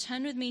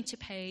Turn with me to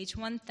page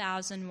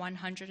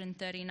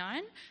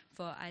 1139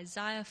 for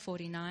Isaiah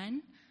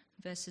 49,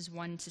 verses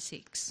 1 to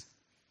 6.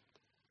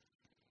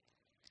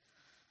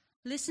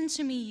 Listen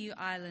to me, you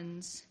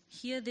islands.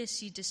 Hear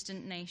this, you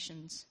distant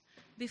nations.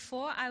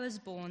 Before I was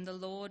born, the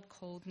Lord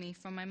called me.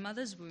 From my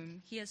mother's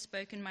womb, he has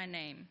spoken my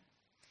name.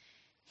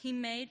 He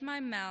made my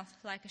mouth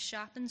like a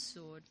sharpened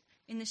sword.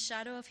 In the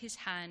shadow of his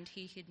hand,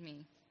 he hid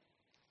me.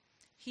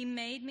 He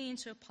made me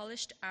into a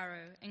polished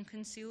arrow and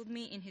concealed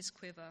me in his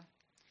quiver.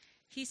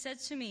 He said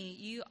to me,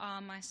 "You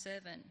are my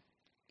servant,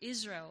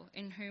 Israel,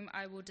 in whom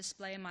I will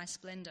display my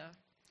splendor."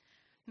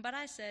 But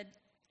I said,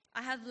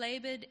 "I have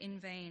labored in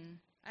vain.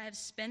 I have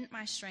spent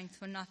my strength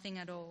for nothing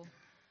at all.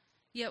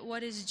 Yet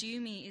what is due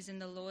me is in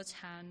the Lord's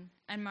hand,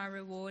 and my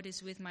reward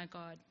is with my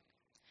God."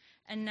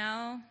 And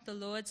now the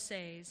Lord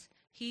says,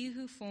 "He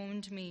who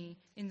formed me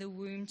in the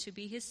womb to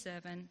be his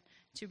servant,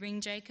 to bring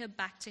Jacob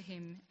back to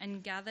him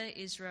and gather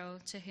Israel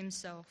to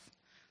himself.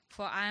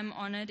 For I am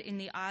honored in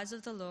the eyes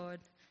of the Lord,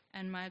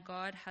 and my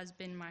God has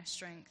been my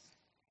strength."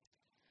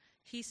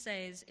 He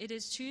says, "It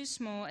is too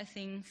small a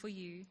thing for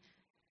you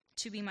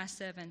to be my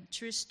servant,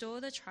 to restore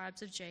the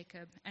tribes of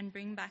Jacob and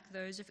bring back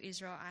those of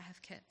Israel I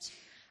have kept.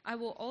 I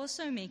will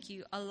also make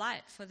you a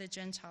light for the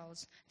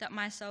Gentiles, that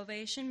my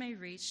salvation may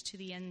reach to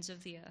the ends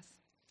of the earth."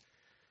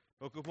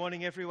 Well, good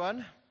morning,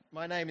 everyone.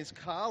 My name is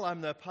Carl.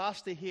 I'm the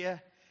pastor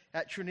here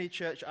at Trinity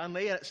Church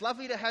Unley, and it's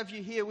lovely to have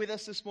you here with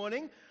us this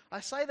morning. I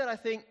say that, I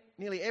think,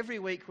 nearly every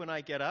week when I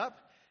get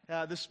up.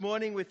 This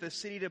morning with the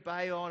City to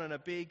Bay on and a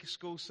big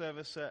school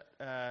service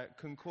at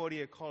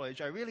Concordia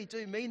College, I really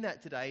do mean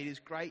that today. It is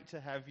great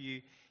to have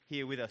you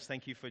here with us.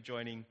 Thank you for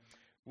joining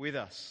with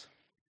us.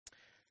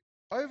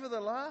 Over the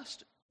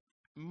last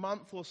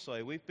month or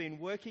so, we've been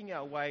working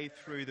our way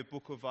through the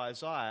book of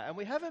Isaiah, and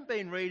we haven't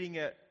been reading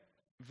it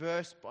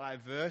verse by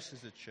verse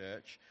as a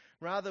church.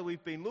 Rather,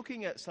 we've been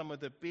looking at some of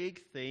the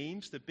big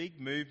themes, the big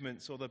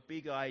movements, or the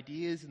big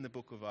ideas in the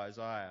book of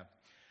Isaiah.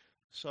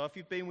 So if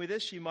you've been with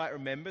us, you might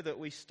remember that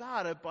we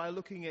started by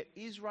looking at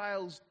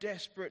Israel's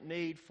desperate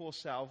need for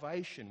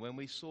salvation when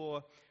we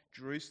saw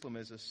Jerusalem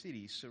as a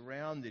city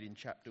surrounded in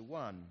chapter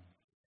 1.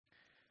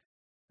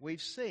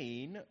 We've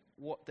seen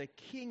what the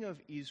King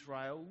of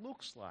Israel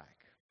looks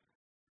like.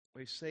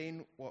 We've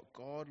seen what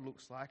God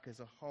looks like as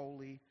a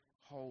holy,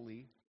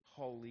 holy,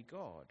 holy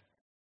God.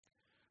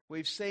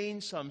 We've seen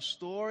some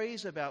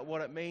stories about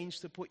what it means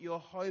to put your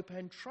hope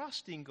and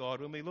trust in God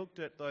when we looked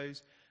at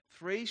those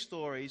 3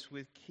 stories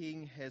with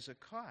King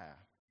Hezekiah.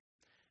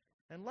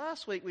 And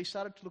last week we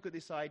started to look at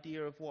this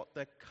idea of what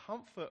the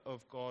comfort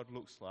of God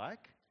looks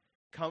like.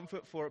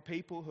 Comfort for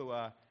people who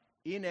are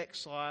in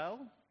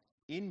exile,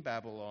 in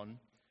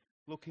Babylon,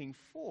 looking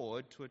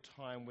forward to a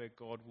time where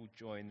God will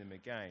join them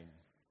again.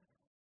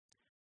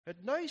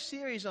 But no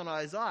series on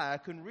Isaiah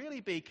can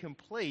really be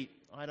complete,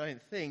 I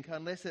don't think,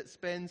 unless it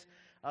spends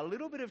a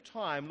little bit of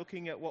time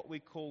looking at what we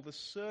call the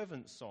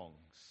servant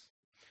songs.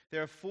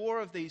 There are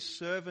 4 of these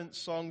servant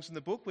songs in the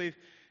book.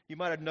 You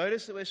might have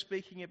noticed that we're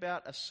speaking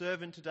about a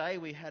servant today.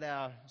 We had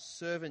our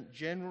servant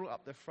general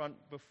up the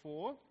front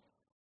before.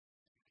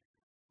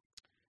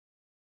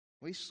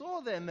 We saw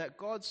then that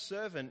God's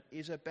servant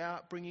is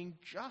about bringing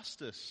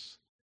justice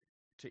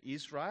to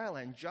Israel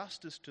and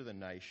justice to the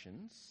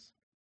nations,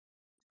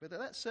 but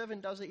that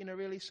servant does it in a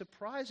really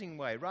surprising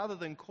way. Rather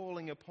than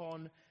calling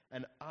upon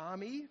an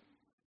army,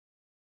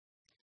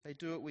 they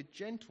do it with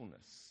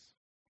gentleness.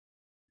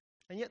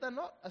 And yet they're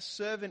not a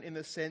servant in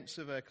the sense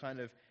of a kind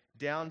of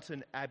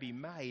Downton Abbey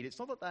maid. It's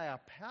not that they are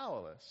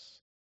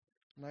powerless.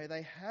 No,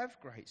 they have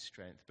great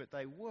strength, but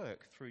they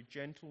work through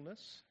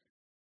gentleness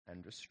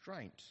and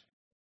restraint.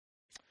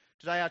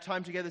 Today our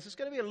time together is just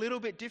going to be a little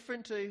bit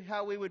different to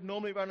how we would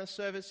normally run a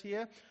service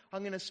here.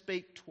 I'm going to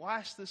speak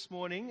twice this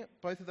morning.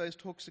 Both of those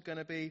talks are going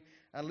to be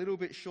a little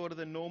bit shorter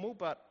than normal,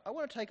 but I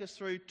want to take us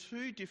through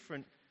 2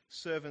 different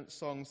servant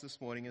songs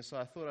this morning, and so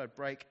I thought I'd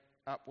break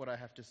up what I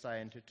have to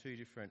say into 2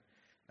 different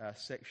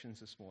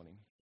sections this morning.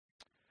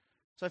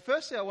 So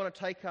firstly, I want to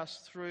take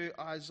us through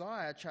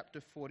Isaiah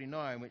chapter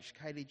 49, which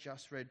Katie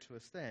just read to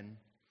us then.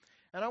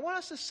 And I want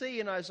us to see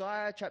in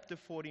Isaiah chapter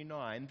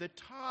 49 the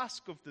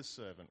task of the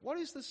servant. What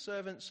is the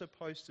servant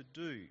supposed to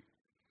do?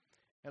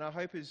 And I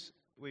hope as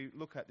we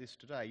look at this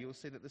today, you'll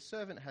see that the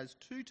servant has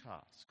 2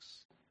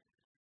 tasks.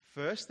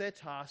 First, their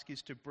task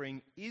is to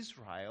bring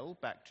Israel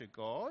back to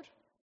God.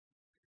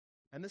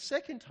 And the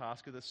second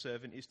task of the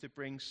servant is to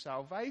bring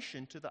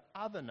salvation to the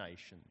other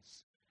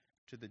nations,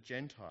 to the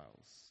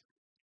Gentiles.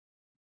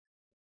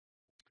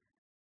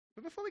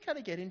 But before we kind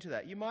of get into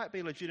that, you might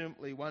be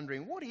legitimately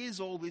wondering, what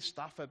is all this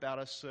stuff about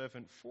a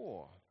servant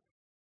for?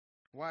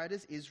 Why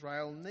does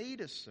Israel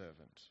need a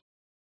servant?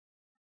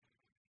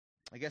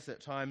 I guess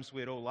at times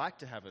we'd all like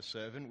to have a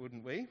servant,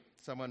 wouldn't we?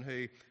 Someone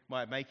who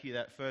might make you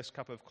that first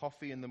cup of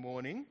coffee in the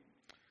morning,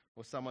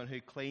 or someone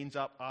who cleans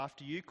up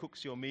after you,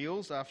 cooks your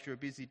meals after a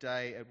busy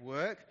day at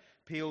work,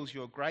 peels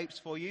your grapes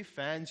for you,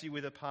 fans you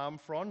with a palm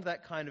frond,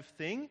 that kind of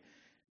thing.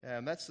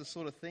 That's the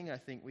sort of thing I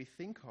think we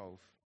think of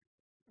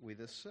with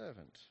a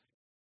servant.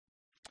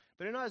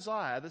 But in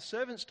Isaiah, the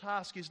servant's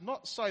task is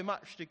not so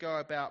much to go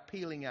about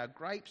peeling our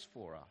grapes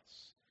for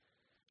us.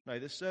 No,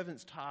 the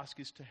servant's task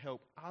is to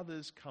help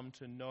others come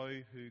to know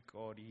who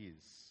God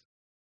is.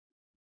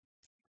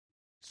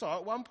 So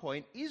at one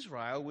point,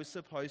 Israel was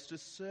supposed to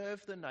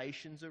serve the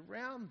nations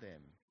around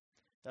them.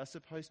 They were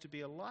supposed to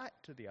be a light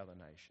to the other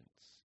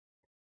nations.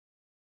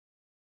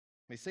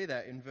 We see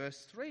that in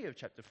verse 3 of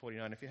chapter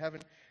 49. If you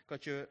haven't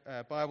got your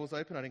Bibles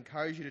open, I'd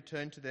encourage you to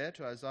turn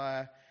to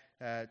Isaiah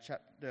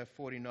chapter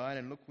 49,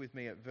 and look with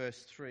me at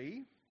verse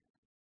 3,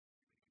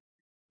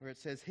 where it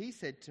says, "He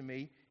said to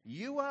me,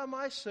 'You are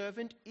my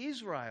servant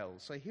Israel.'"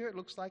 So here it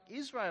looks like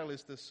Israel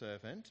is the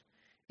servant,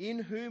 "in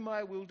whom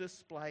I will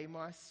display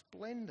my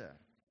splendor."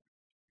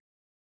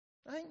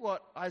 I think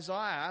what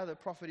Isaiah, the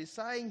prophet, is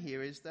saying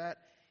here is that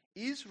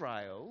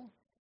Israel,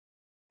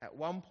 at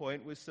one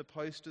point, was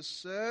supposed to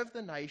serve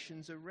the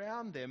nations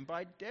around them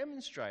by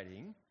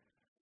demonstrating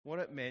what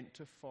it meant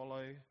to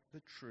follow the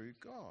true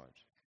God.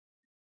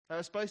 They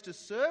were supposed to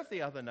serve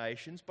the other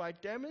nations by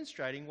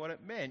demonstrating what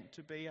it meant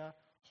to be a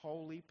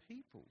holy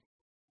people.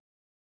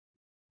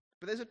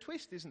 But there's a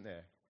twist, isn't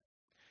there?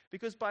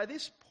 Because by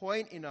this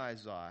point in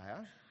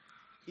Isaiah,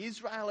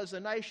 Israel as a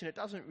nation, it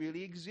doesn't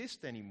really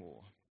exist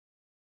anymore.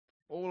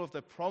 All of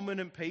the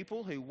prominent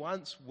people who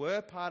once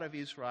were part of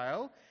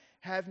Israel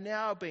have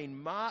now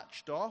been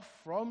marched off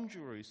from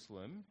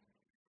Jerusalem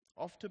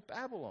off to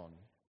Babylon.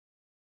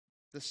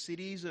 The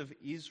cities of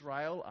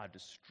Israel are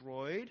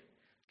destroyed.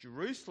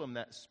 Jerusalem,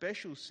 that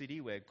special city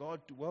where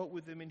God dwelt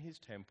with them in his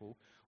temple,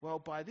 well,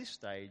 by this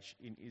stage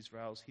in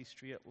Israel's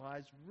history, it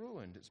lies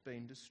ruined. It's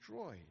been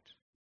destroyed.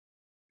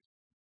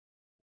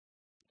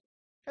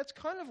 It's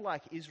kind of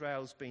like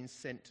Israel's been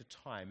sent to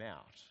time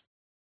out.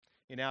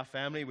 In our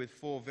family with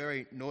 4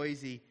 very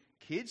noisy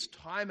kids,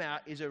 time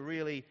out is a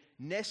really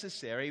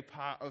necessary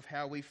part of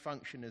how we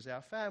function as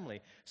our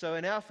family. So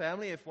in our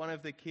family, if one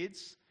of the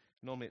kids,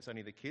 normally it's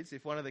only the kids,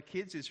 if one of the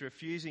kids is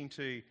refusing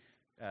to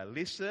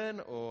listen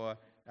or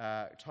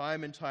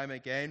time and time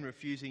again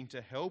refusing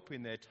to help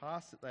in their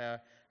tasks that they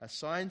are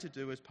assigned to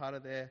do as part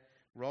of their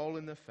role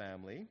in the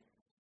family,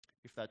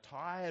 if they're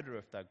tired or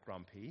if they're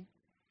grumpy,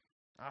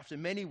 after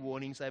many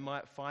warnings they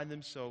might find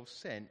themselves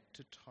sent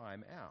to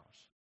time out.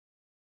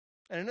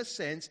 And in a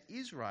sense,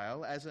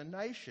 Israel as a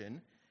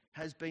nation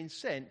has been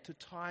sent to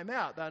time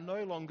out. They're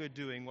no longer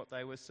doing what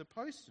they were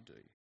supposed to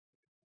do.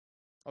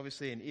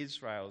 Obviously, in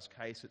Israel's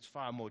case, it's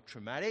far more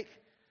traumatic.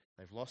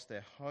 They've lost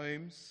their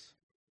homes.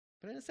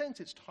 But in a sense,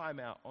 it's time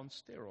out on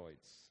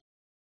steroids.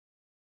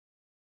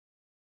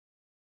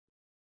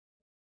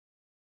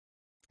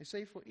 You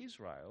see, for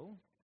Israel,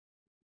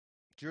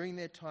 during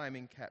their time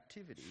in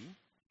captivity,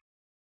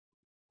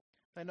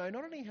 they know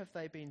not only have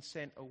they been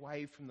sent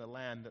away from the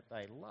land that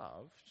they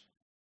loved,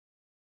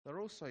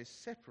 they're also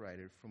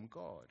separated from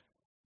God.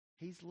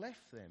 He's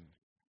left them.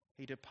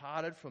 He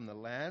departed from the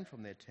land,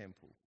 from their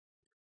temple.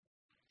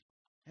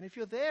 And if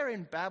you're there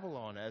in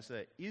Babylon as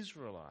an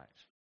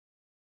Israelite,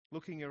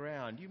 looking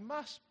around, you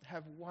must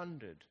have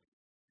wondered,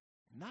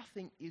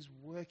 nothing is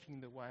working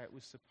the way it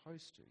was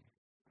supposed to.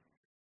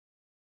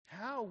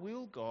 How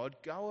will God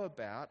go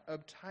about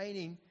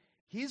obtaining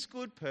his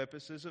good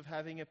purposes of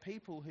having a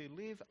people who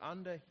live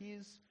under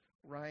his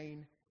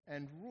reign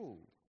and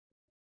rule?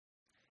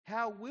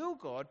 How will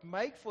God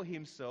make for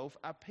himself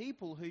a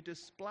people who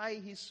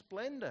display his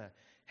splendor?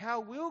 How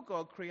will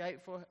God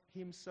create for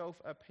himself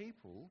a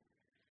people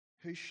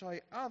who show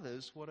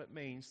others what it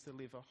means to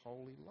live a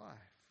holy life?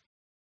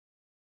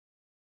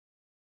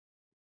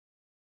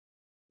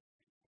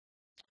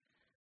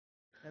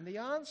 And the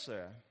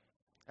answer,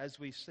 as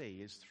we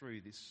see, is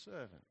through this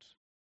servant.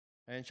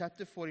 And in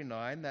chapter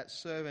 49, that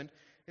servant,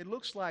 it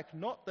looks like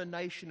not the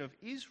nation of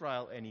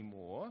Israel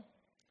anymore,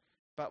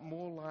 but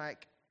more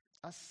like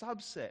a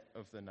subset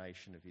of the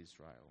nation of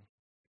Israel.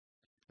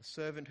 A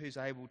servant who's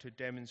able to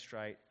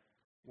demonstrate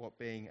what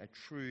being a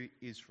true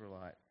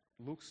Israelite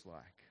looks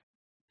like.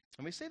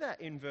 And we see that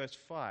in verse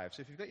 5.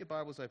 So if you've got your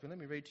Bibles open, let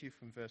me read to you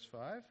from verse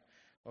 5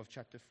 of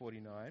chapter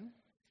 49.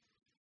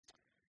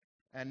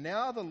 "And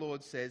now the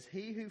Lord says,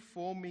 he who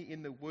formed me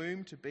in the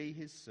womb to be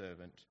his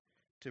servant,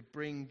 to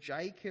bring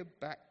Jacob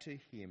back to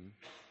him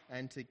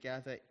and to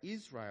gather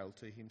Israel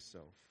to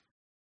himself.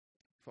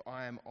 For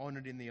I am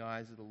honoured in the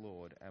eyes of the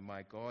Lord, and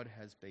my God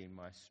has been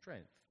my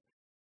strength."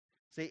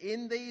 See,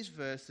 in these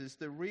verses,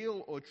 the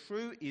real or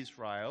true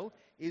Israel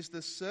is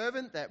the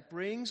servant that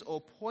brings or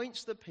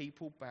points the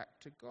people back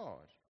to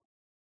God.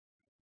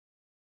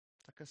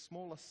 Like a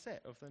smaller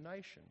set of the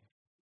nation.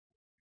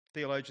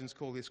 Theologians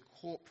call this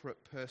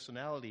corporate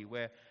personality,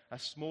 where a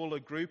smaller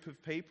group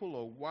of people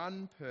or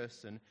one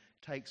person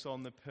takes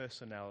on the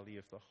personality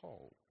of the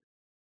whole.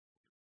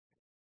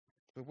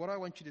 But what I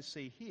want you to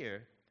see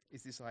here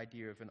is this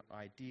idea of an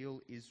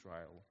ideal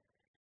Israel,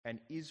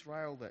 an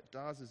Israel that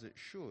does as it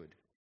should,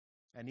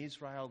 an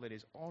Israel that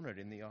is honoured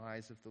in the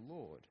eyes of the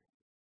Lord.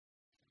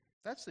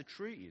 That's the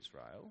true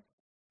Israel,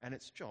 and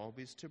its job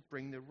is to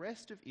bring the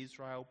rest of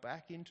Israel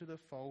back into the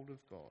fold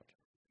of God.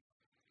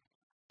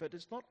 But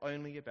it's not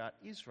only about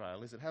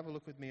Israel, is it? Have a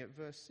look with me at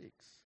verse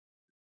 6.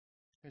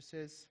 It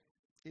says,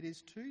 It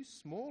is too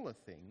small a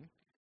thing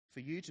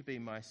for you to be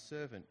my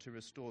servant to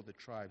restore the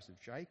tribes of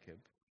Jacob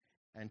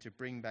and to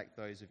bring back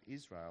those of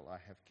Israel I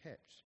have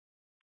kept.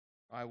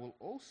 I will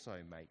also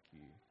make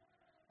you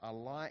a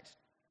light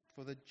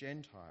for the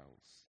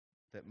Gentiles,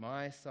 that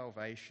my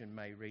salvation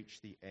may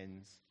reach the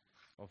ends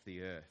of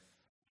the earth.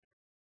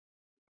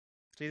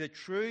 See, the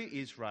true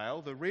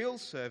Israel, the real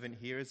servant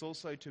here, is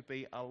also to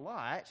be a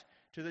light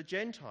to the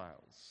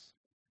Gentiles.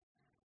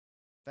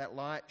 That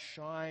light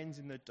shines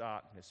in the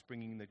darkness,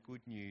 bringing the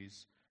good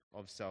news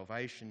of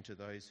salvation to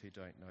those who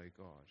don't know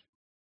God.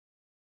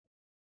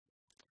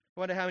 I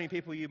wonder how many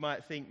people you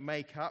might think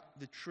make up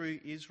the true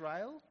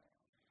Israel.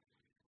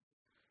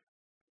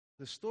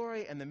 The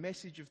story and the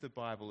message of the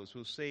Bible, as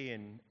we'll see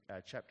in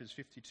chapters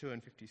 52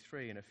 and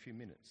 53 in a few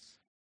minutes.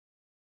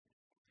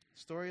 The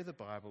story of the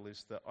Bible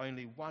is that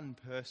only one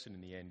person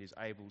in the end is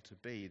able to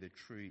be the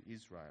true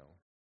Israel.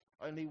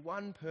 Only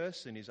one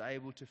person is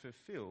able to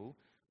fulfill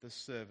the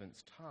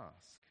servant's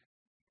task.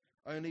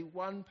 Only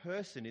one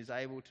person is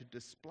able to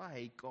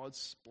display God's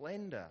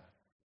splendor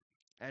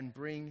and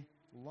bring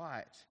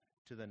light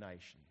to the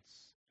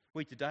nations.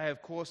 We today,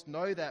 of course,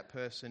 know that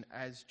person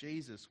as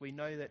Jesus. We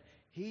know that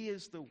he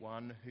is the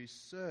one who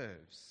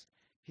serves.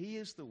 He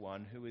is the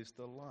one who is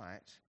the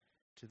light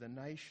to the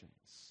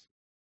nations.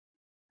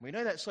 We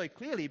know that so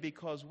clearly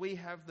because we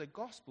have the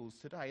Gospels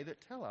today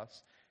that tell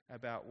us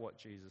about what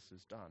Jesus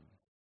has done.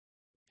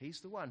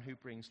 He's the one who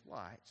brings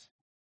light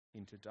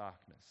into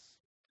darkness.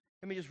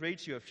 Let me just read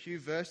to you a few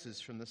verses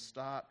from the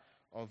start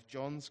of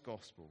John's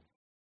Gospel.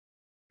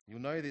 You'll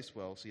know this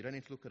well, so you don't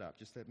need to look it up.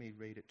 Just let me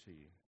read it to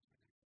you.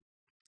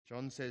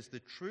 John says, "The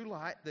true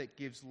light that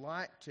gives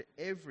light to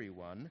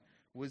everyone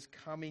was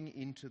coming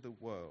into the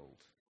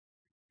world.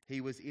 He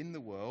was in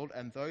the world,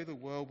 and though the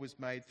world was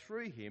made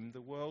through him,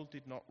 the world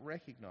did not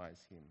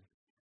recognize him.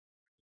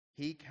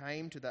 He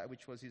came to that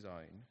which was his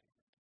own,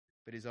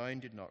 but his own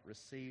did not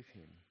receive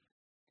him.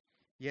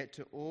 Yet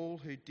to all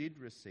who did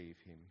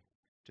receive him,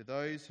 to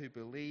those who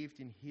believed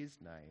in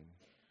his name,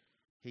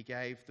 he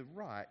gave the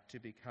right to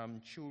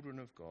become children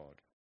of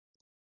God,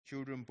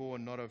 children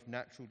born not of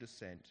natural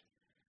descent,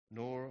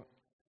 nor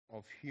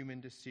of human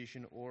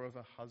decision or of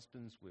a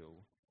husband's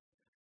will,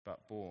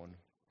 but born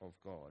of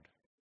God."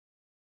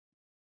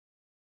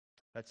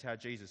 That's how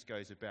Jesus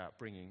goes about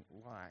bringing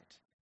light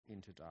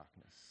into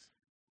darkness.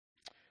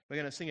 We're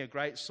going to sing a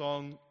great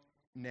song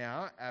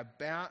now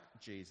about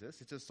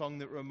Jesus. It's a song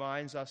that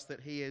reminds us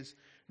that he is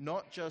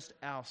not just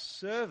our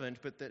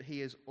servant, but that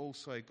he is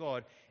also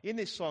God. In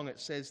this song it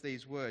says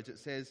these words. It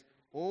says,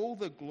 "All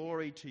the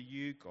glory to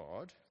you,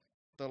 God,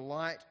 the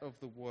light of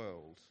the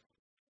world.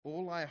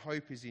 All I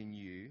hope is in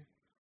you.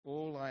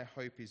 All I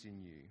hope is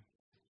in you.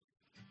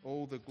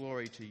 All the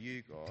glory to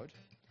you, God.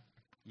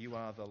 You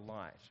are the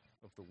light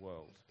of the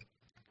world."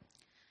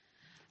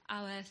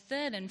 Our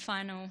third and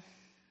final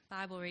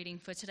Bible reading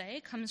for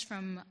today comes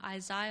from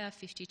Isaiah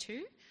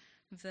 52,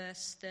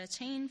 verse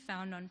 13,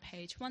 found on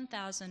page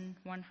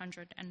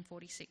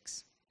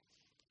 1146.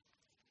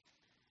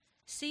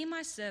 "See,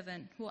 my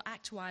servant will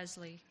act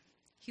wisely.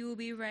 He will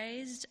be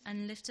raised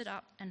and lifted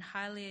up and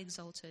highly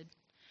exalted.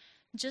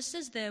 Just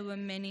as there were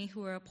many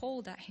who were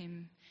appalled at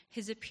him,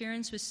 his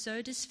appearance was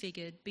so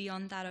disfigured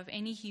beyond that of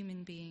any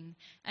human being,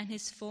 and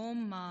his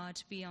form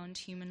marred beyond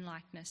human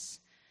likeness.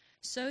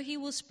 So he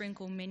will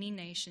sprinkle many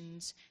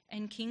nations,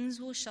 and kings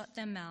will shut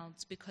their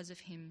mouths because of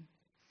him.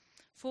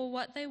 For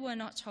what they were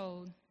not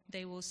told,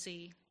 they will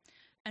see,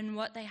 and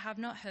what they have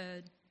not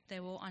heard, they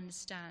will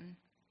understand.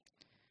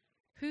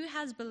 Who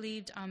has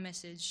believed our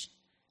message,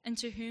 and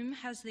to whom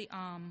has the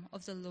arm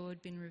of the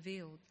Lord been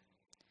revealed?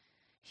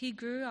 He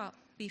grew up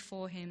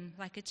before him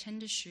like a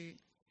tender shoot,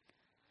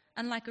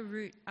 and like a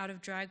root out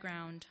of dry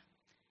ground.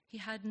 He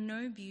had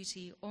no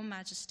beauty or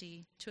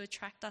majesty to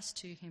attract us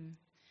to him,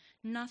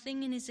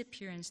 nothing in his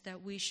appearance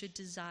that we should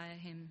desire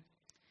him.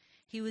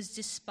 He was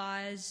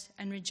despised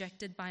and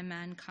rejected by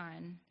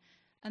mankind,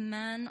 a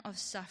man of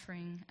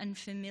suffering and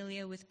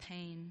familiar with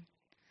pain.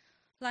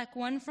 Like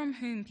one from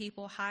whom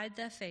people hide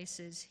their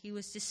faces, he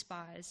was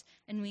despised,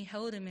 and we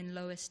held him in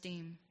low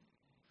esteem.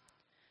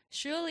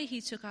 Surely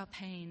he took our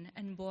pain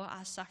and bore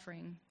our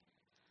suffering.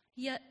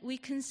 Yet we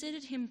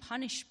considered him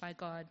punished by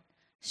God,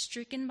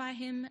 stricken by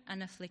him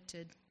and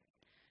afflicted.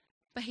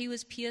 But he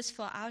was pierced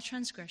for our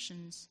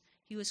transgressions.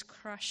 He was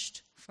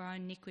crushed for our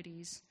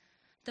iniquities.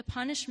 The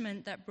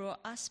punishment that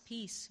brought us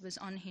peace was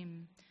on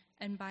him,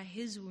 and by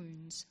his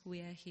wounds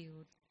we are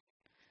healed.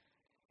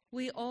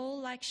 We all,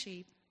 like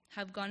sheep,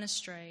 have gone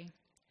astray.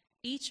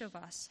 Each of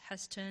us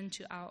has turned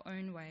to our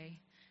own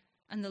way,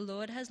 and the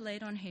Lord has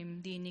laid on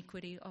him the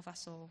iniquity of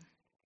us all.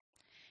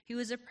 He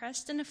was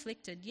oppressed and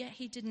afflicted, yet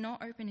he did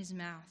not open his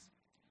mouth.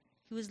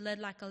 He was led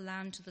like a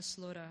lamb to the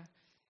slaughter,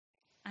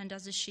 and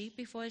as a sheep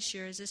before his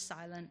shearers is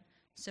silent,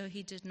 so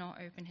he did not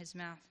open his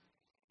mouth.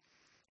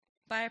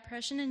 By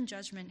oppression and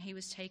judgment he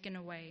was taken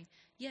away,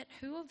 yet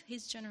who of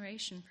his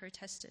generation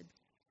protested?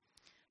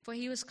 For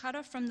he was cut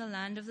off from the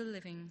land of the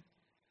living.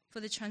 For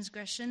the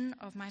transgression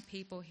of my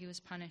people he was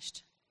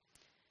punished.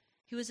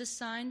 He was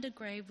assigned a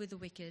grave with the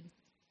wicked,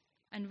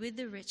 and with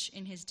the rich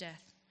in his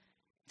death,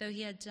 though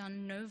he had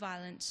done no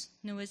violence,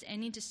 nor was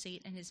any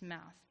deceit in his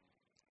mouth.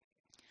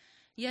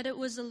 Yet it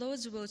was the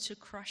Lord's will to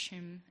crush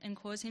him and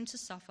cause him to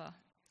suffer.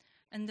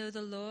 And though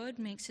the Lord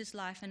makes his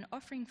life an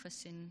offering for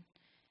sin,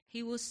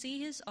 he will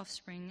see his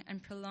offspring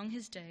and prolong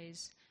his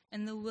days,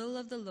 and the will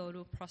of the Lord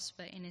will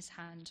prosper in his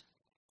hand.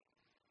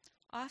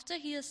 After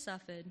he has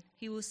suffered,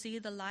 he will see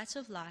the light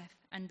of life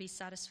and be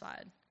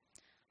satisfied.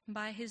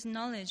 By his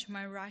knowledge,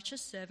 my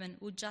righteous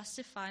servant will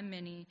justify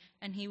many,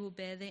 and he will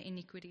bear their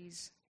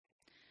iniquities.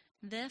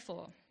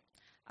 Therefore,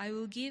 I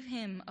will give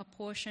him a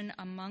portion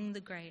among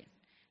the great,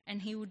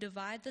 and he will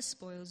divide the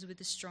spoils with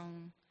the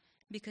strong,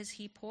 because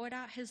he poured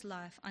out his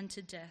life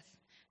unto death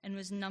and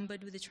was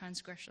numbered with the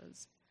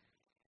transgressors.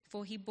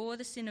 For he bore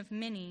the sin of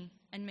many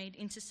and made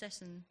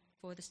intercession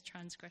for the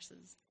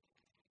transgressors.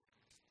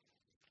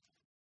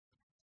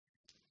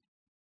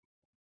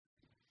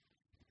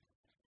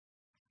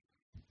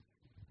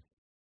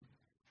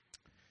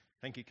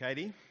 Thank you,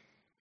 Katie.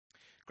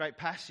 Great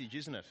passage,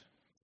 isn't it?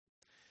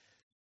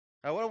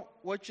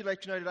 What you'd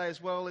like to know today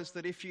as well is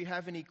that if you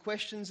have any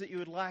questions that you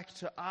would like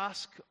to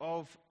ask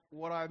of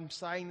what I'm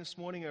saying this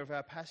morning or of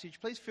our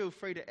passage, please feel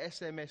free to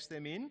SMS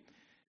them in.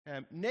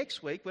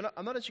 Next week,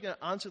 I'm not actually going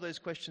to answer those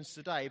questions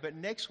today, but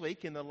next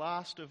week, in the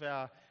last of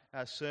our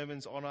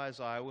sermons on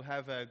Isaiah, we'll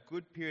have a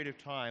good period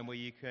of time where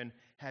you can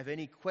have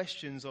any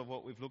questions of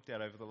what we've looked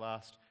at over the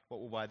last,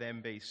 what will by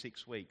then be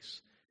 6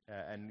 weeks.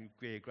 And it'll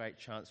be a great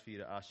chance for you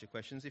to ask your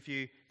questions. If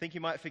you think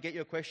you might forget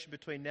your question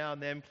between now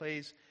and then,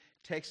 please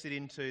text it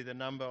into the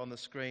number on the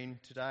screen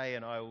today,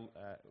 and I will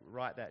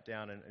write that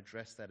down and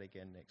address that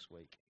again next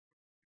week.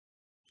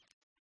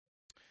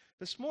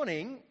 This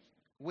morning,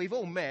 we've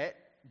all met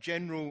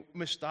General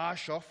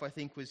Mustashov, I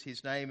think was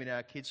his name in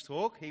our kids'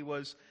 talk. He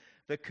was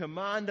the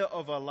commander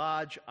of a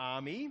large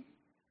army.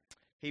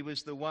 He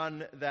was the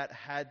one that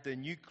had the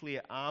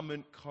nuclear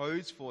armament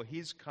codes for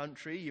his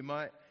country. You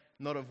might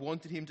not have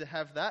wanted him to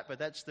have that, but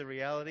that's the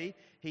reality.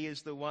 He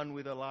is the one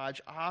with a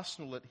large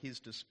arsenal at his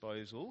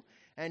disposal,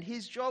 and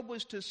his job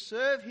was to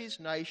serve his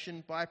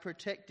nation by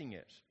protecting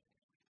it.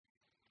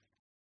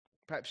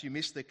 Perhaps you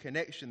missed the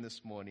connection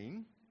this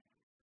morning,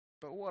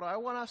 but what I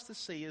want us to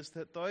see is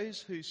that those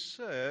who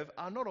serve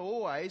are not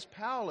always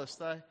powerless.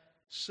 The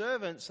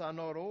servants are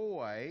not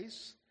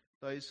always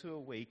those who are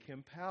weak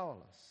and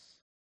powerless.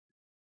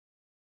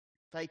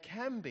 They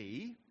can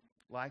be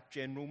like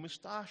General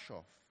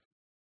Mustashov,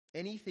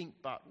 anything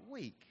but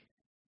weak,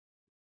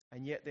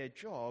 and yet their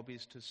job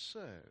is to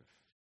serve.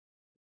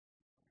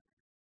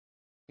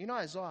 In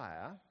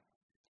Isaiah,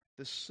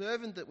 the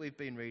servant that we've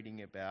been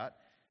reading about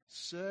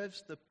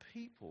serves the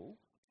people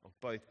of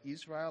both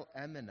Israel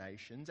and the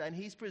nations, and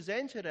he's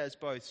presented as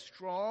both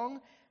strong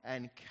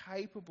and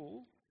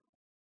capable.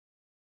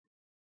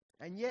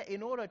 And yet,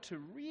 in order to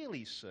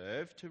really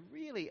serve, to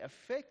really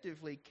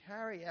effectively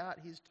carry out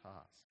his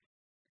task,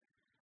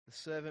 the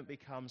servant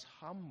becomes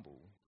humble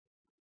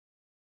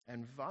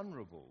and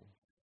vulnerable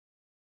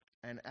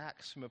and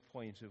acts from a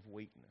point of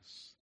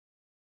weakness.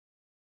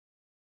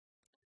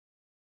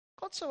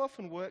 God so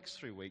often works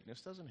through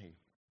weakness, doesn't he?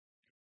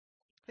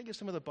 Think of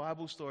some of the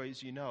Bible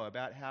stories you know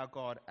about how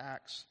God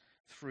acts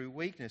through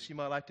weakness. You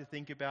might like to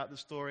think about the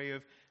story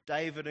of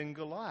David and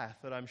Goliath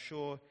that I'm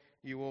sure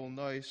you all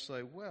know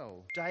so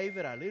well.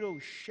 David, a little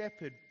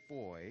shepherd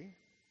boy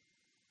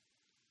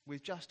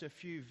with just a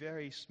few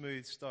very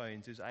smooth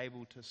stones, is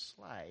able to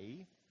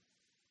slay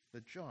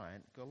the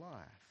giant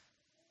Goliath.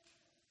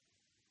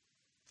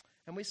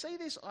 And we see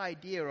this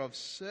idea of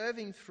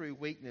serving through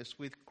weakness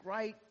with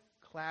great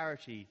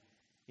clarity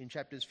in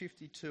chapters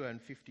 52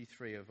 and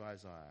 53 of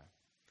Isaiah,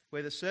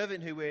 where the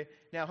servant who we're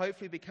now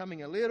hopefully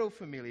becoming a little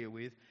familiar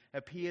with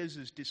appears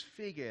as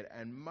disfigured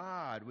and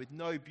marred with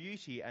no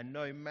beauty and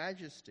no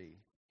majesty.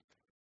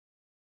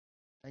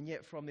 And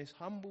yet from this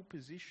humble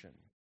position,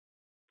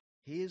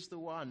 he is the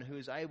one who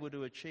is able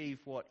to achieve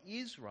what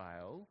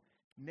Israel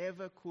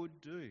never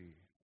could do.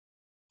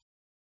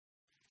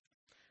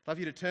 I'd love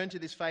you to turn to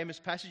this famous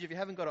passage. If you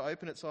haven't got to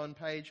open, it's on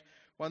page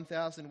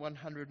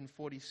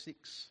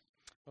 1146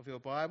 of your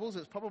Bibles.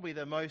 It's probably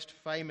the most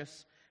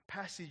famous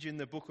passage in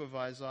the book of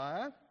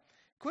Isaiah.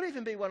 Could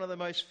even be one of the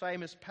most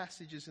famous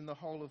passages in the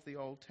whole of the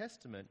Old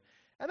Testament.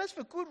 And that's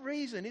for good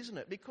reason, isn't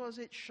it? Because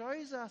it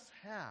shows us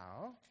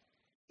how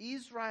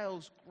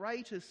Israel's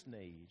greatest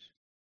need,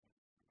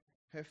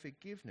 her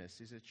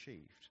forgiveness, is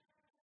achieved.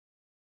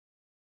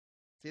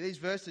 See, these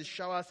verses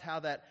show us how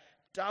that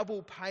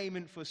double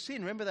payment for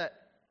sin, remember that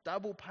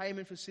double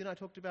payment for sin I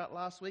talked about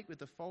last week with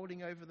the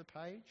folding over the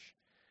page?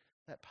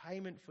 That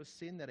payment for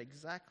sin that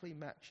exactly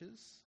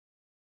matches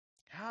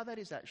how that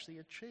is actually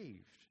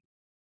achieved.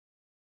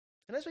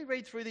 And as we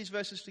read through these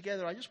verses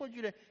together, I just want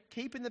you to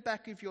keep in the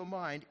back of your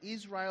mind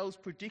Israel's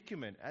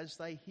predicament as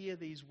they hear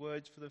these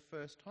words for the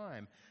first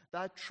time.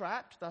 They're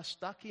trapped, they're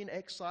stuck in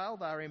exile,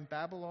 they're in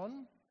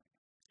Babylon.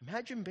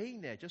 Imagine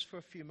being there just for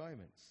a few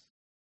moments.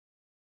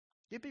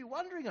 You'd be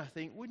wondering, I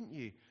think, wouldn't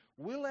you?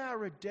 Will our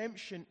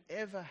redemption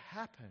ever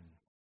happen?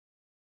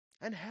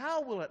 And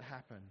how will it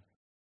happen?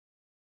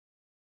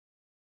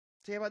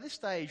 See, by this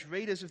stage,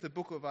 readers of the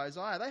book of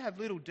Isaiah, they have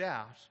little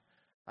doubt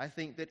I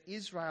think that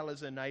Israel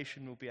as a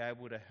nation will be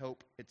able to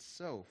help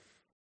itself.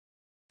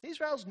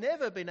 Israel's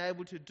never been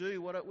able to do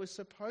what it was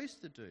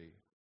supposed to do.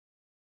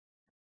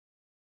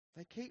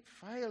 They keep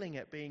failing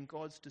at being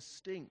God's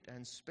distinct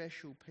and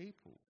special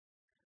people.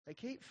 They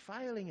keep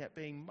failing at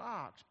being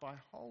marked by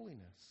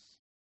holiness.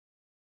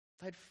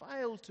 They'd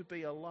failed to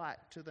be a light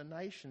to the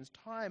nations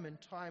time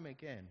and time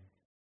again.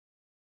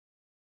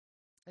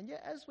 And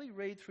yet, as we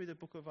read through the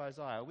book of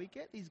Isaiah, we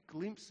get these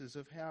glimpses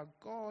of how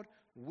God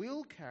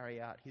will carry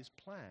out his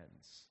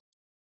plans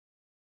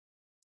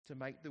to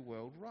make the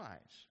world right,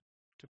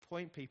 to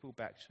point people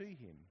back to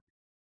him.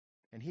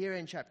 And here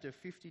in chapter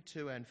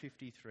 52 and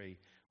 53,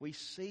 we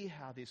see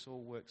how this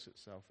all works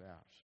itself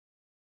out.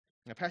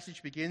 The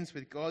passage begins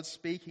with God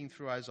speaking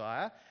through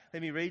Isaiah.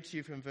 Let me read to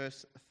you from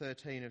verse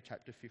 13 of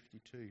chapter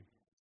 52.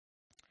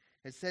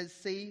 It says,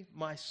 "See,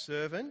 my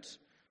servant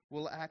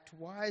will act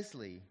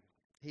wisely.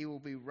 He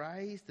will be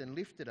raised and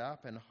lifted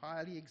up and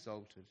highly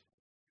exalted.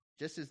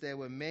 Just as there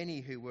were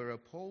many who were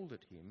appalled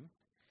at him,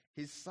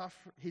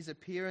 his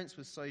appearance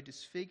was so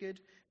disfigured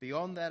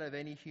beyond that of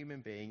any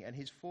human being, and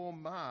his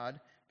form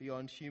marred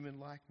beyond human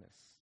likeness.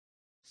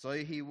 So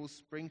he will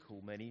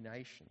sprinkle many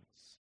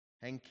nations,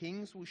 and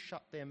kings will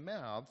shut their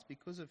mouths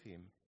because of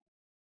him.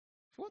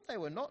 For what they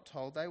were not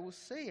told they will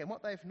see, and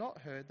what they've not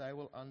heard they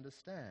will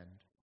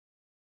understand."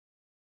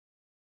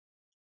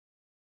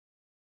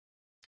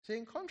 See,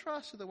 in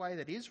contrast to the way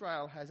that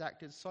Israel has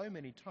acted so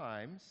many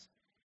times,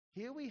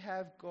 here we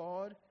have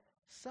God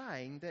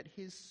saying that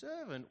his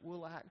servant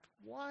will act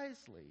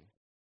wisely.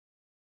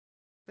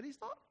 But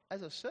he's not,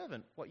 as a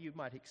servant, what you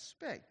might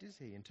expect, is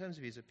he, in terms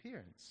of his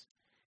appearance?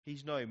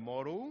 He's no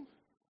model.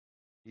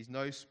 He's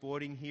no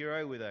sporting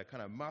hero with a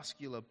kind of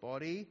muscular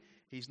body.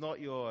 He's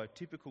not your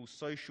typical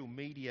social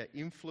media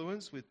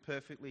influence with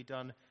perfectly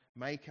done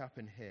makeup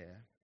and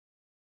hair.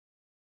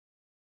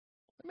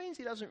 It means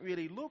he doesn't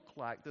really look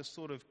like the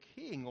sort of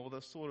king or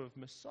the sort of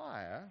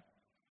Messiah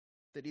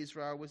that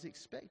Israel was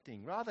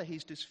expecting. Rather,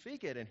 he's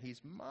disfigured and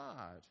he's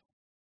marred.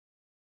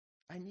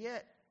 And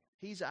yet,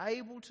 he's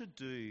able to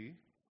do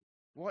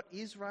what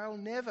Israel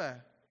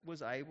never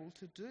was able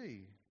to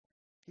do.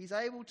 He's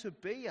able to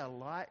be a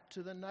light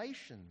to the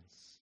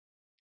nations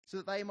so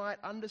that they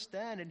might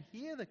understand and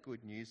hear the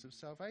good news of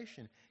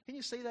salvation. Can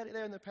you see that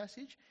there in the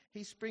passage?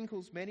 He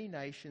sprinkles many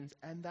nations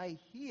and they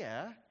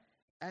hear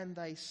and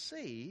they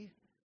see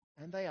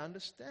and they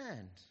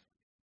understand.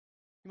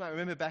 You might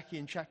remember back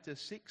in chapter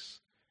 6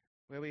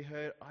 where we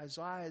heard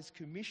Isaiah's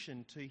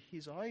commission to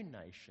his own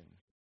nation,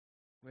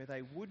 where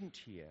they wouldn't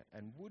hear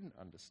and wouldn't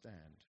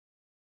understand.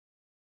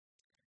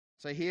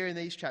 So here in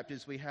these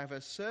chapters we have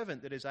a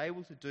servant that is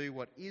able to do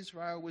what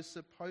Israel was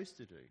supposed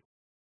to do.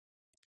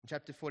 In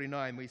chapter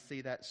 49 we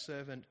see that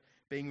servant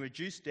being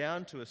reduced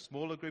down to a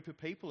smaller group of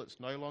people. It's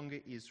no longer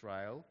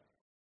Israel.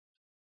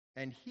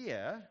 And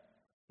here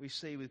we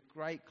see with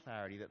great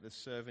clarity that the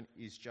servant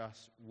is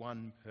just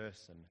one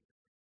person.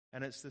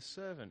 And it's the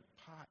servant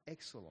par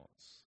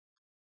excellence.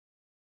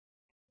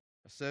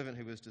 A servant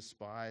who was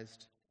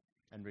despised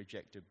and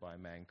rejected by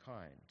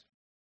mankind.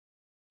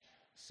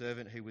 A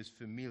servant who was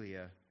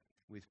familiar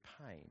with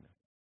pain.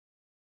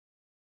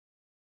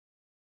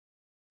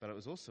 But it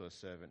was also a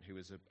servant who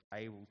was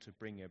able to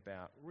bring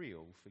about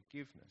real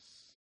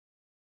forgiveness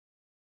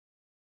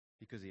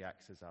because he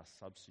acts as our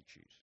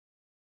substitute.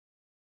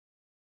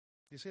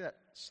 You see that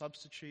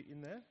substitute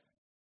in there?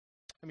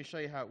 Let me show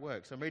you how it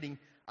works. I'm reading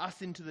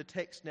us into the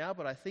text now,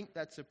 but I think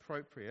that's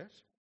appropriate.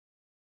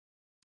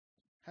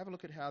 Have a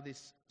look at how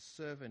this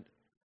servant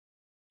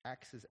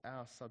acts as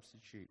our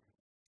substitute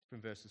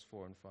from verses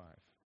 4 and 5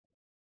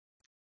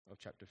 of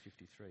chapter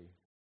 53.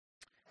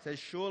 It says,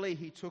 "Surely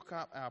he took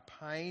up our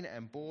pain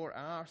and bore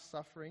our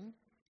suffering,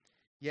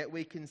 yet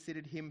we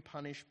considered him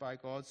punished by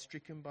God,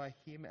 stricken by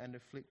him and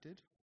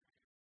afflicted.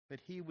 But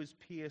he was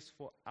pierced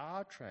for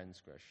our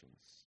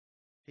transgressions.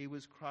 He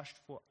was crushed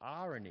for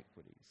our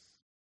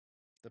iniquities.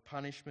 The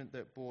punishment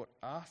that brought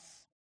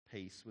us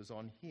peace was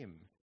on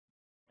him,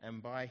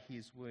 and by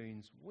his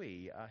wounds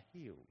we are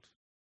healed."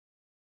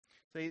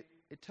 See,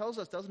 it tells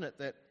us, doesn't it,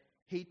 that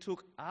he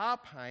took our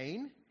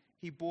pain,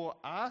 he bore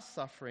our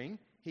suffering,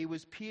 he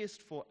was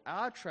pierced for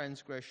our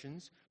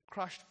transgressions,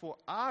 crushed for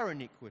our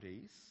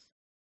iniquities.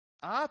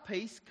 Our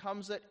peace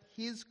comes at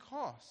his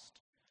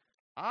cost.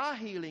 Our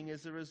healing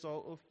is the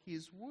result of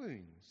his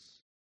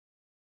wounds.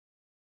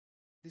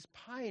 This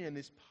pain and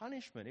this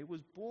punishment, it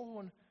was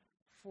borne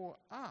for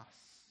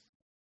us.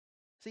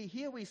 See,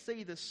 here we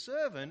see the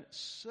servant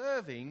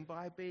serving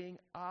by being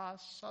our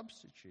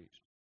substitute.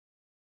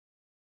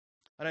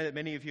 I know that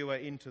many of you are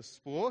into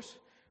sport.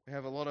 We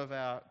have a lot of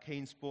our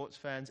keen sports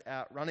fans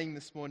out running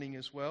this morning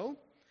as well.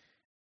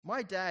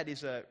 My dad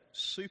is a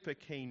super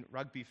keen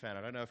rugby fan.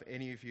 I don't know if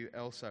any of you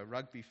else are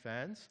rugby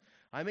fans.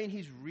 I mean,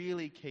 he's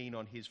really keen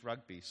on his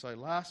rugby. So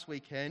last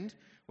weekend,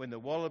 when the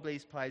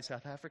Wallabies played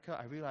South Africa,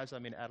 I realise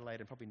I'm in Adelaide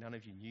and probably none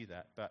of you knew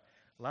that, but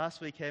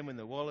last weekend when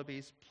the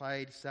Wallabies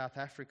played South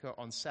Africa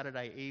on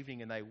Saturday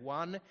evening and they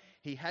won,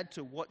 he had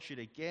to watch it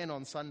again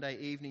on Sunday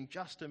evening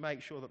just to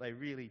make sure that they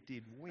really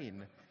did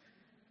win.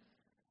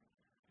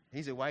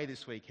 He's away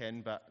this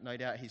weekend, but no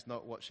doubt he's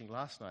not watching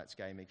last night's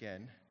game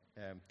again.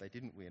 They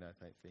didn't win, I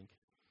don't think.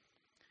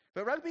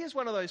 But rugby is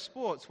one of those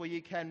sports where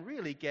you can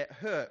really get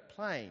hurt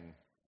playing.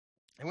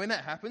 And when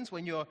that happens,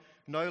 when you're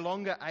no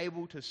longer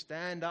able to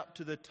stand up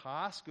to the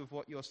task of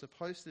what you're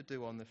supposed to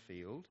do on the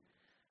field,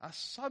 a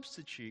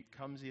substitute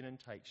comes in and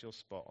takes your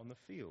spot on the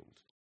field.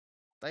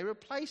 They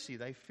replace you,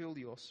 they fill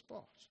your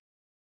spot.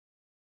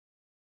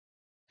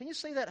 Can you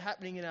see that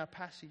happening in our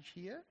passage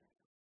here?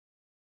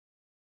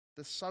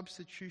 The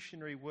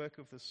substitutionary work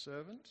of the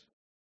servant,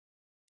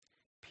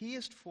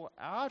 pierced for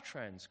our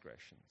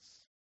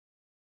transgressions,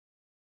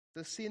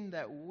 the sin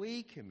that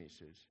we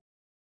committed,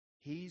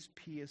 he's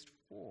pierced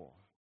for.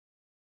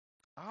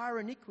 Our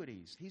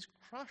iniquities, he's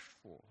crushed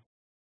for.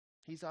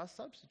 He's our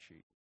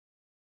substitute.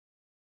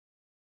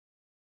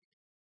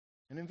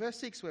 And in verse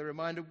 6, we're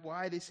reminded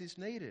why this is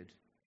needed.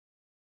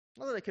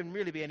 Not that there can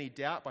really be any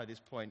doubt by this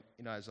point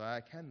in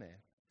Isaiah, can there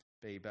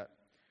be? But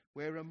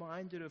we're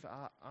reminded of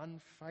our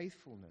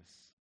unfaithfulness,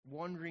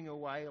 wandering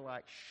away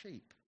like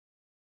sheep.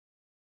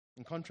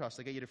 In contrast,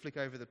 I get you to flick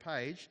over the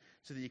page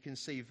so that you can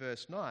see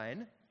verse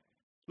 9.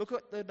 Look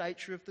at the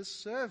nature of the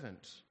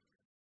servant.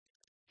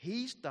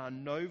 He's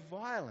done no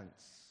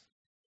violence.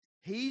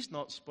 He's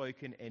not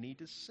spoken any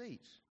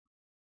deceit.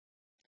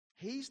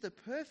 He's the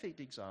perfect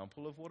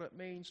example of what it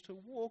means to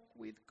walk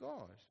with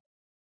God.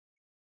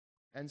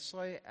 And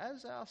so,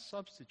 as our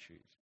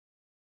substitute,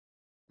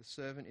 the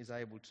servant is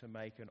able to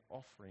make an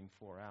offering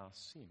for our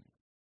sin.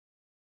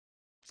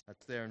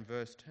 That's there in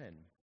verse 10.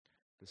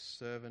 The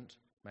servant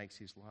makes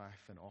his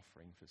life an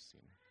offering for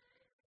sin.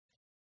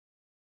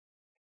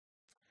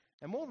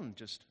 And more than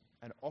just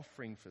an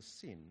offering for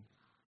sin,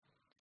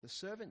 the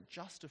servant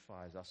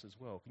justifies us as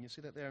well. Can you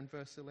see that there in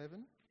verse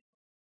 11?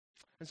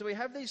 And so we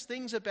have these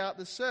things about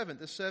the servant.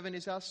 The servant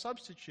is our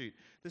substitute.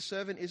 The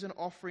servant is an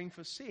offering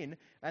for sin,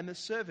 and the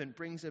servant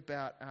brings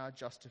about our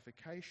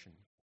justification.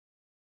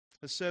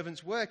 The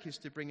servant's work is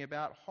to bring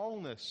about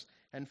wholeness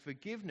and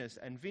forgiveness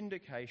and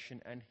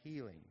vindication and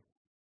healing.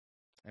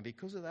 And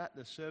because of that,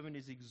 the servant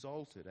is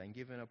exalted and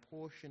given a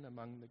portion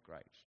among the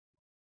great.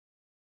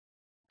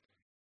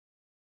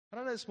 I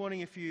don't know this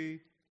morning if you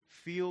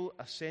feel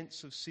a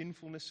sense of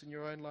sinfulness in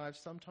your own lives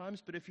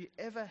sometimes, but if you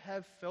ever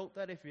have felt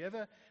that, if you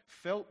ever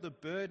felt the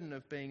burden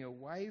of being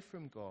away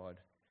from God,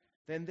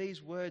 then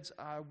these words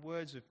are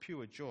words of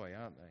pure joy,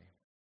 aren't they?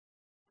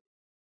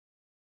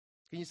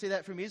 Can you see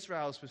that from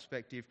Israel's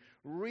perspective?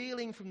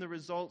 Reeling from the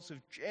results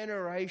of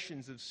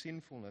generations of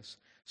sinfulness,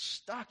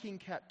 stuck in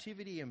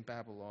captivity in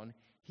Babylon,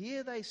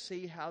 here they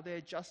see how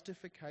their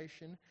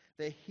justification,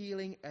 their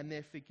healing and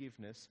their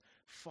forgiveness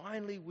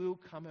finally will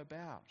come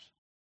about.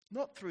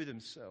 Not through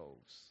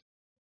themselves,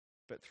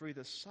 but through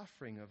the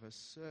suffering of a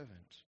servant.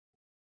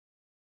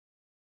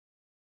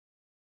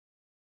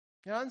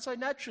 And so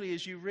naturally,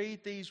 as you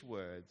read these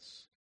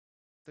words,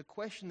 the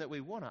question that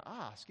we want to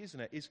ask, isn't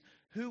it, is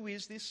who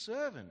is this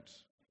servant?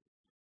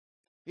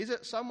 Is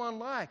it someone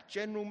like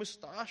General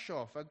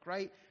Mustashov, a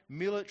great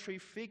military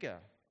figure?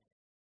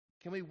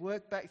 Can we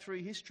work back through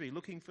history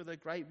looking for the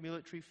great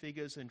military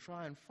figures and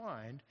try and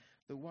find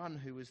the one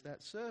who is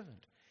that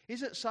servant?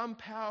 Is it some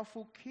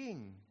powerful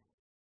king?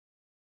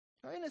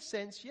 Well, in a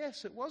sense,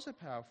 yes, it was a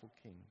powerful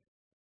king.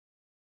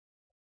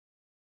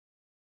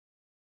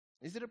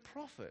 Is it a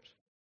prophet?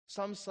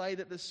 Some say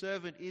that the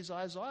servant is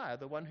Isaiah,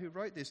 the one who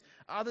wrote this.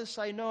 Others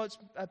say, no, it's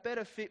a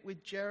better fit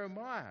with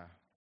Jeremiah.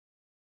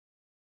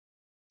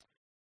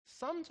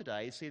 Some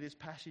today see this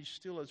passage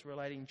still as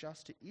relating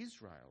just to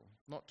Israel,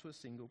 not to a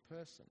single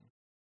person.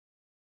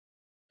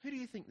 Who do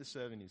you think the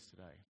servant is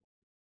today?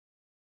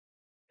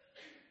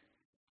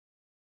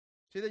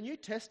 See, the New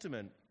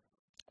Testament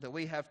that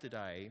we have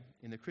today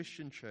in the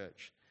Christian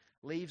church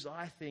leaves,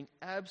 I think,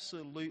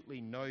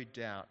 absolutely no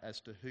doubt as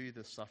to who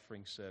the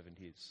suffering servant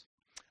is.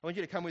 I want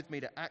you to come with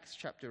me to Acts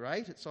chapter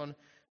 8. It's on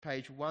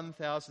page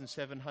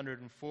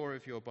 1704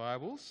 of your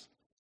Bibles.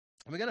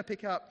 And we're going to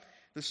pick up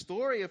the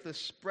story of the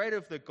spread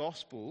of the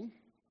gospel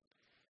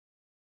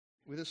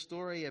with a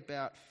story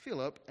about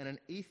Philip and an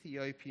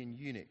Ethiopian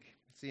eunuch.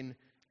 It's in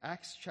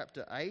Acts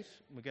chapter 8.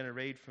 We're going to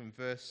read from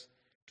verse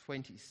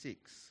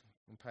 26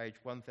 on page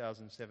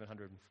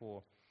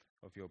 1704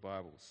 of your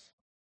Bibles.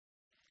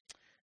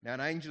 Now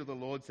an angel of the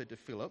Lord said to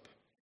Philip,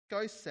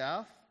 "Go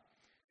south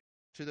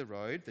to the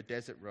road, the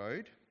desert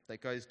road,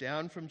 that goes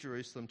down from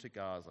Jerusalem to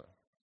Gaza."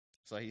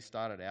 So he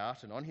started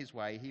out, and on his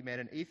way he met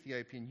an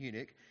Ethiopian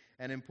eunuch,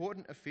 an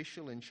important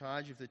official in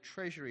charge of the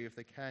treasury of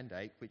the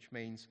Kandake, which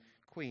means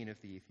Queen of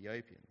the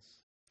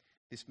Ethiopians.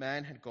 This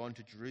man had gone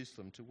to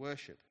Jerusalem to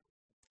worship,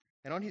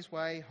 and on his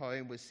way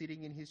home was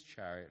sitting in his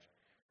chariot,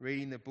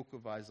 reading the book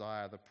of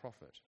Isaiah the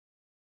prophet.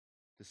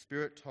 The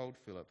Spirit told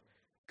Philip,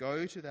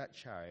 "Go to that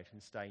chariot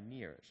and stay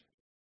near it."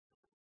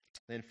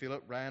 Then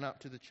Philip ran up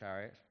to the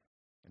chariot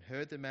and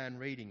heard the man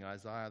reading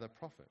Isaiah the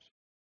prophet.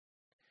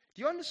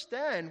 "Do you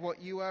understand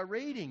what you are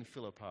reading?"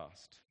 Philip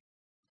asked.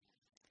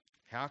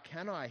 "How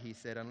can I," he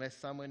said, "unless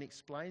someone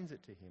explains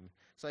it to him?"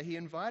 So he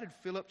invited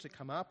Philip to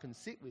come up and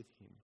sit with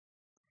him.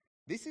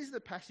 This is the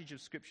passage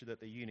of Scripture that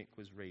the eunuch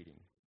was reading.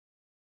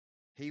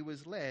 He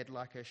was led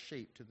like a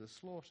sheep to the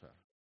slaughter,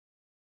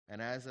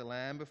 and as a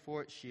lamb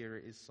before its shearer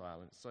is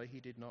silent, so he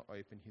did not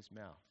open his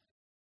mouth.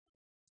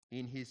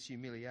 In his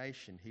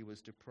humiliation he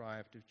was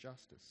deprived of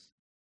justice.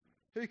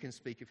 Who can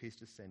speak of his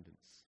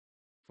descendants?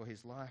 For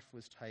his life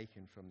was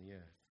taken from the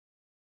earth.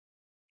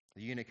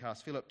 The eunuch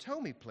asked Philip,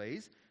 "Tell me,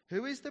 please,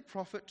 who is the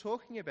prophet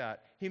talking about,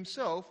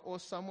 himself or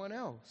someone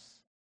else?"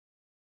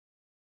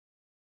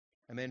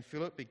 And then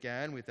Philip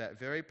began with that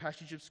very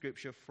passage of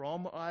scripture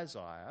from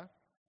Isaiah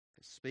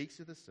that speaks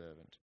of the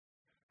servant,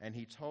 and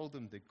he told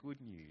them the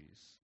good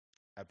news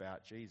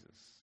about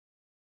Jesus.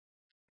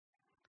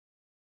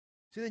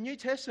 See, the New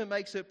Testament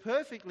makes it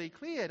perfectly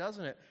clear,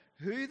 doesn't it,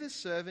 who the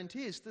servant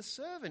is. The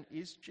servant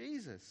is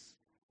Jesus.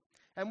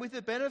 And with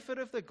the benefit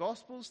of the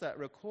Gospels that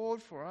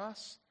record for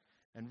us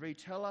and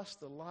retell us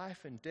the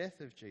life and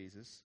death of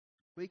Jesus,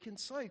 we can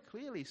so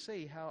clearly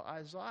see how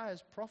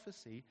Isaiah's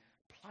prophecy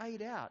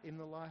played out in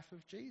the life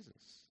of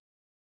Jesus.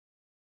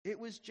 It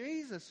was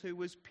Jesus who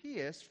was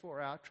pierced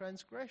for our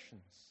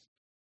transgressions,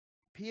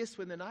 pierced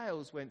when the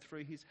nails went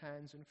through his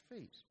hands and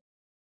feet.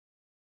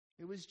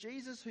 It was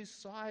Jesus whose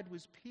side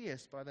was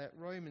pierced by that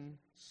Roman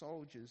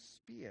soldier's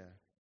spear.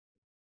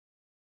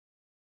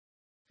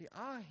 See,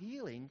 our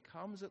healing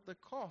comes at the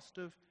cost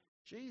of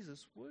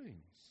Jesus'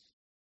 wounds.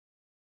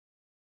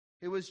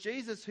 It was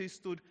Jesus who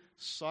stood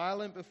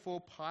silent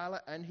before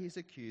Pilate and his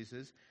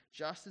accusers,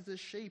 just as a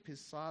sheep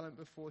is silent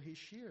before his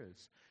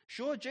shearers.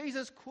 Sure,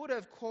 Jesus could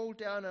have called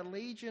down a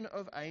legion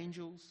of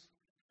angels,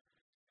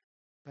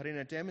 but in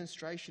a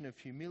demonstration of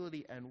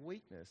humility and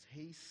weakness,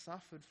 he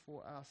suffered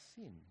for our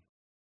sin,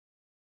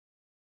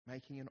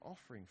 making an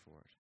offering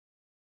for it.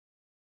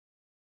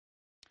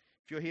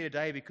 If you're here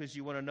today because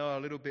you want to know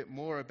a little bit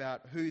more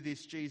about who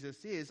this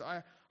Jesus is,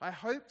 I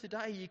hope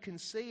today you can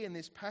see in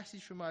this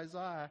passage from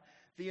Isaiah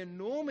the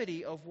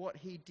enormity of what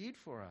he did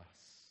for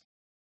us.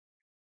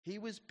 He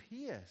was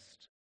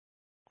pierced,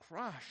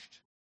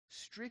 crushed,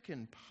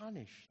 stricken,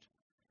 punished,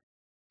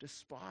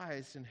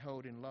 despised and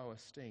held in low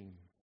esteem.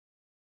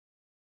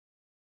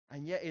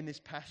 And yet in this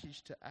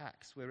passage to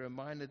Acts, we're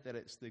reminded that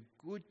it's the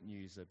good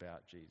news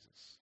about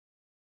Jesus.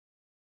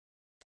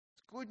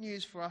 It's good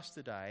news for us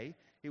today.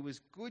 It was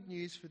good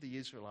news for the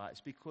Israelites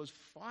because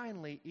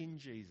finally in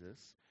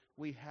Jesus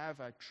we have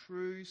a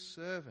true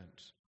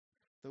servant,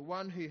 the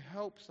one who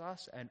helps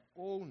us and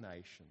all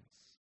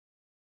nations.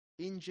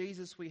 In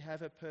Jesus we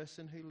have a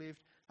person who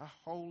lived a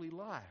holy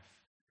life,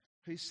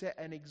 who set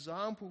an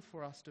example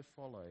for us to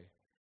follow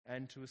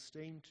and to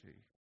esteem to.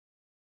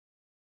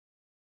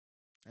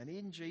 And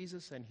in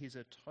Jesus and his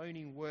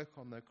atoning work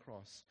on the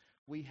cross,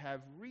 we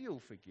have real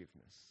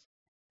forgiveness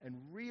and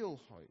real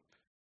hope.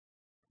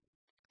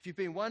 If you've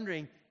been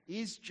wondering,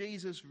 is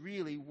Jesus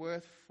really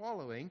worth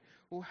following?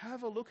 Well,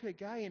 have a look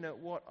again at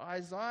what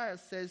Isaiah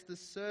says the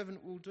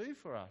servant will do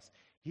for us.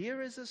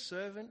 Here is a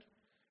servant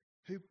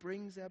who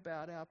brings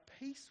about our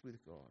peace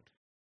with God.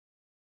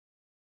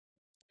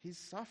 His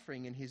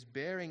suffering and his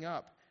bearing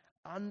up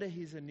under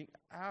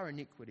our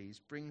iniquities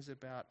brings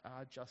about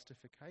our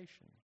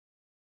justification.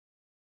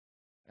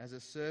 As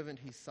a servant,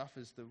 he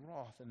suffers the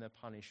wrath and the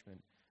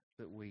punishment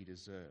that we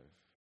deserve.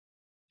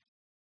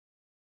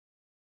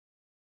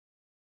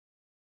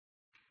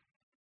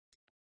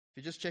 If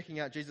you're just checking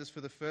out Jesus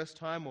for the first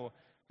time or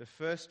the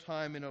first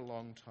time in a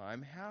long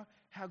time,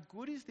 how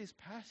good is this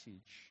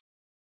passage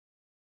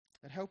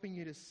at helping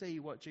you to see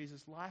what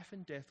Jesus' life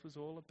and death was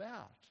all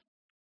about?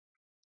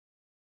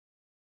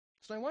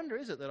 It's no wonder,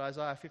 is it, that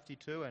Isaiah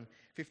 52 and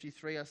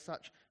 53 are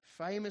such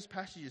famous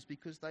passages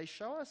because they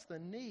show us the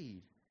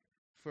need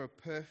for a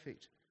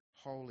perfect,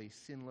 holy,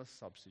 sinless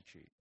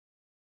substitute.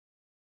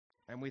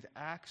 And with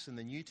Acts and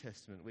the New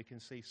Testament, we can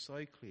see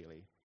so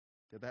clearly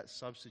that that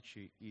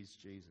substitute is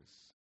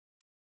Jesus.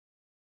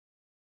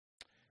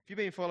 If you've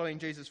been following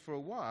Jesus for a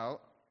while,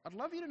 I'd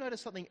love you to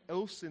notice something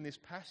else in this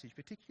passage,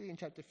 particularly in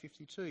chapter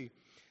 52.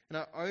 And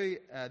I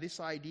owe this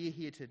idea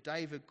here to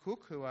David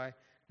Cook, who I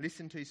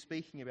listened to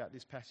speaking about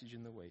this passage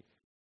in the week.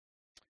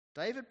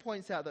 David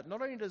points out that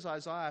not only does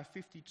Isaiah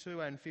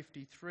 52 and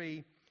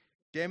 53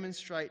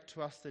 demonstrate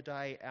to us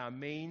today our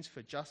means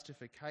for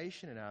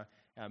justification and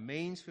our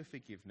means for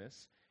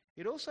forgiveness,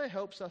 it also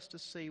helps us to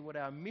see what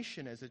our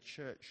mission as a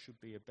church should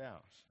be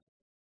about.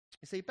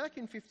 You see, back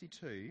in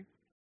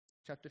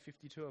chapter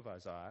 52 of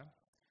Isaiah,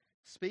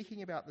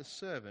 speaking about the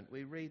servant,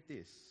 we read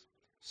this: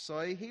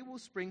 "So he will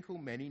sprinkle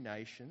many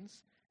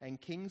nations,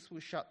 and kings will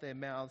shut their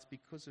mouths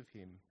because of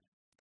him.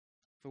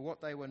 For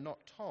what they were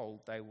not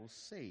told, they will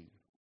see,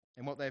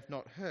 and what they've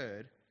not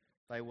heard,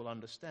 they will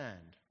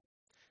understand."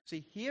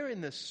 See, here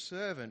in the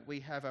servant, we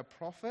have a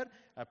prophet,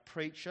 a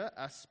preacher,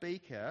 a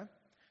speaker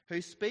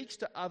who speaks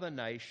to other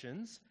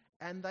nations,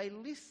 and they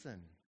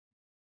listen.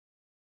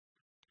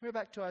 We're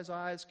back to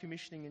Isaiah's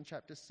commissioning in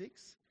chapter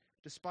 6.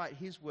 Despite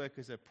his work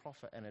as a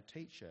prophet and a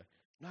teacher,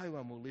 no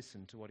one will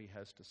listen to what he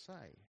has to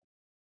say.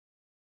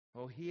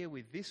 Well, here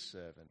with this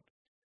servant,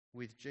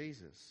 with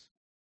Jesus,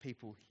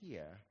 people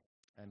hear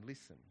and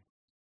listen.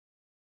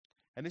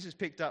 And this is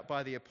picked up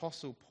by the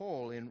Apostle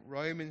Paul in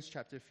Romans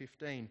chapter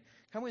 15.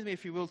 Come with me,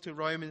 if you will, to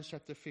Romans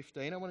chapter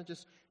 15. I want to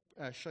just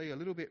show you a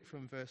little bit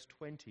from verse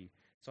 20.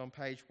 It's on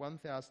page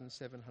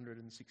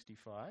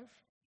 1765.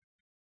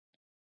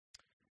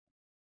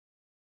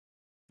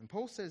 And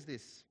Paul says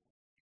this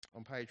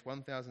on page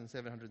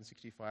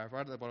 1765, right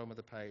at the bottom of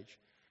the page,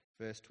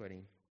 verse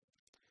 20.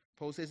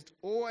 Paul says, it's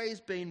always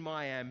been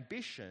my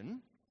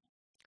ambition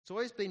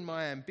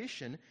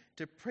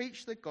to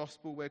preach the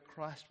gospel where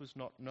Christ was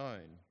not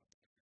known,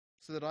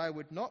 so that I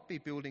would not be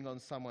building on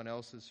someone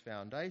else's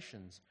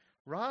foundations.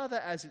 Rather,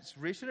 as it's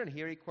written, and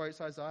here he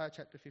quotes Isaiah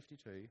chapter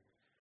 52,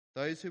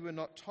 those who were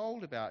not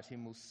told about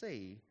him will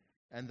see,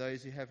 and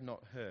those who have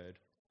not heard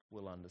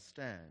will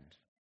understand.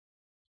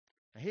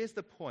 Now here's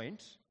the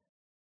point.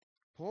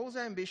 Paul's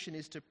ambition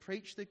is to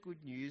preach the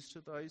good news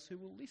to those who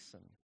will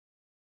listen.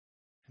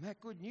 And that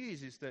good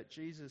news is that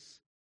Jesus'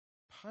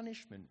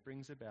 punishment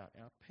brings about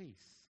our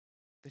peace.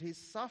 That his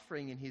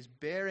suffering and his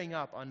bearing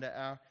up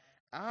under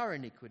our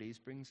iniquities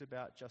brings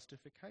about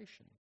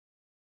justification.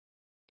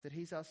 That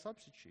he's our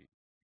substitute.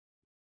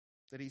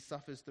 That he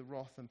suffers the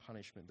wrath and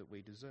punishment that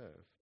we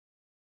deserve.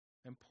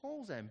 And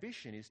Paul's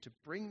ambition is to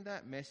bring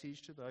that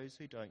message to those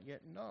who don't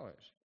yet know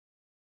it.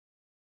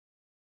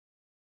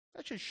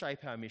 That should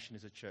shape our mission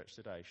as a church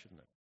today, shouldn't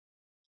it?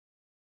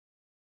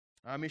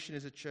 Our mission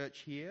as a church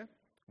here,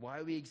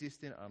 why we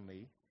exist in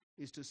Unley,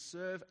 is to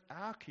serve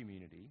our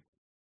community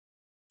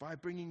by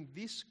bringing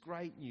this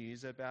great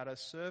news about a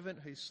servant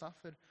who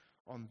suffered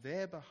on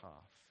their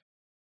behalf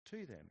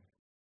to them.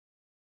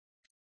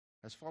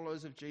 As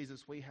followers of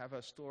Jesus, we have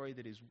a story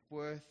that is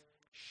worth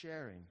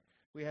sharing.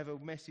 We have a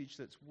message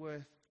that's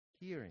worth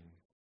hearing.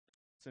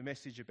 It's a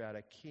message about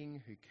a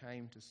king who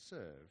came to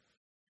serve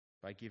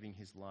by giving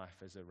his life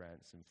as a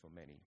ransom for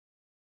many.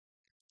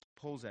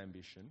 Paul's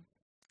ambition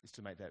is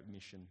to make that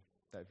mission,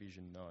 that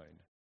vision known.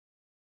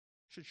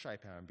 It should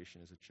shape our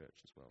ambition as a church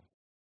as well.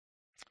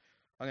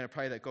 I'm going to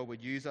pray that God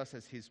would use us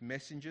as his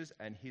messengers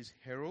and his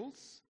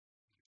heralds.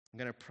 I'm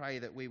going to pray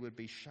that we would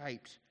be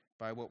shaped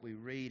by what we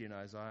read in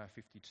Isaiah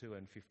 52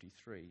 and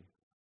 53,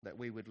 that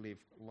we would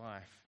live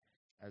life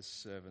as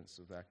servants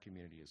of our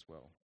community as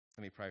well.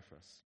 Let me pray for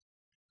us.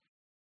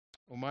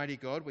 Almighty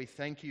God, we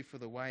thank you for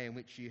the way in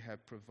which you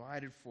have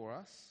provided for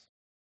us.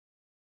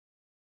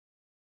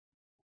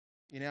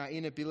 In our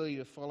inability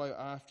to follow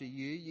after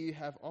you, you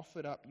have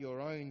offered up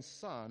your own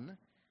Son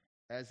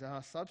as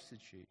our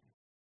substitute.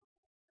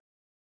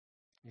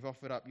 You've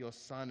offered up your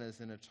Son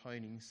as an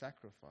atoning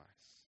sacrifice.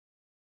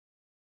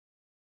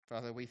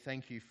 Father, we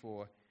thank you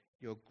for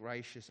your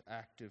gracious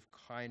act of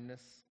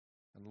kindness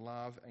and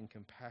love and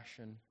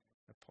compassion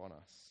upon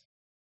us.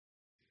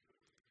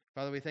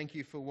 Father, we thank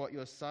you for what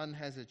your Son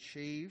has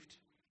achieved,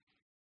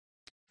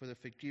 for the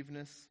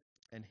forgiveness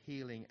and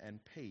healing and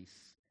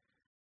peace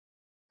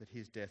that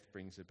his death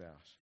brings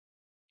about.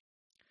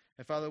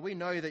 And Father, we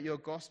know that your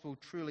gospel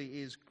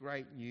truly is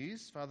great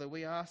news. Father,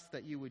 we ask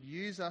that you would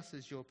use us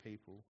as your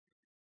people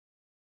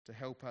to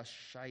help us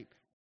shape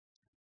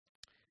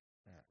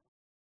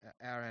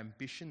our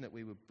ambition, that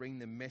we would bring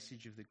the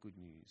message of the good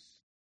news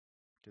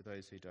to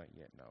those who don't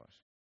yet know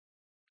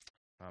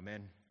it.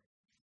 Amen.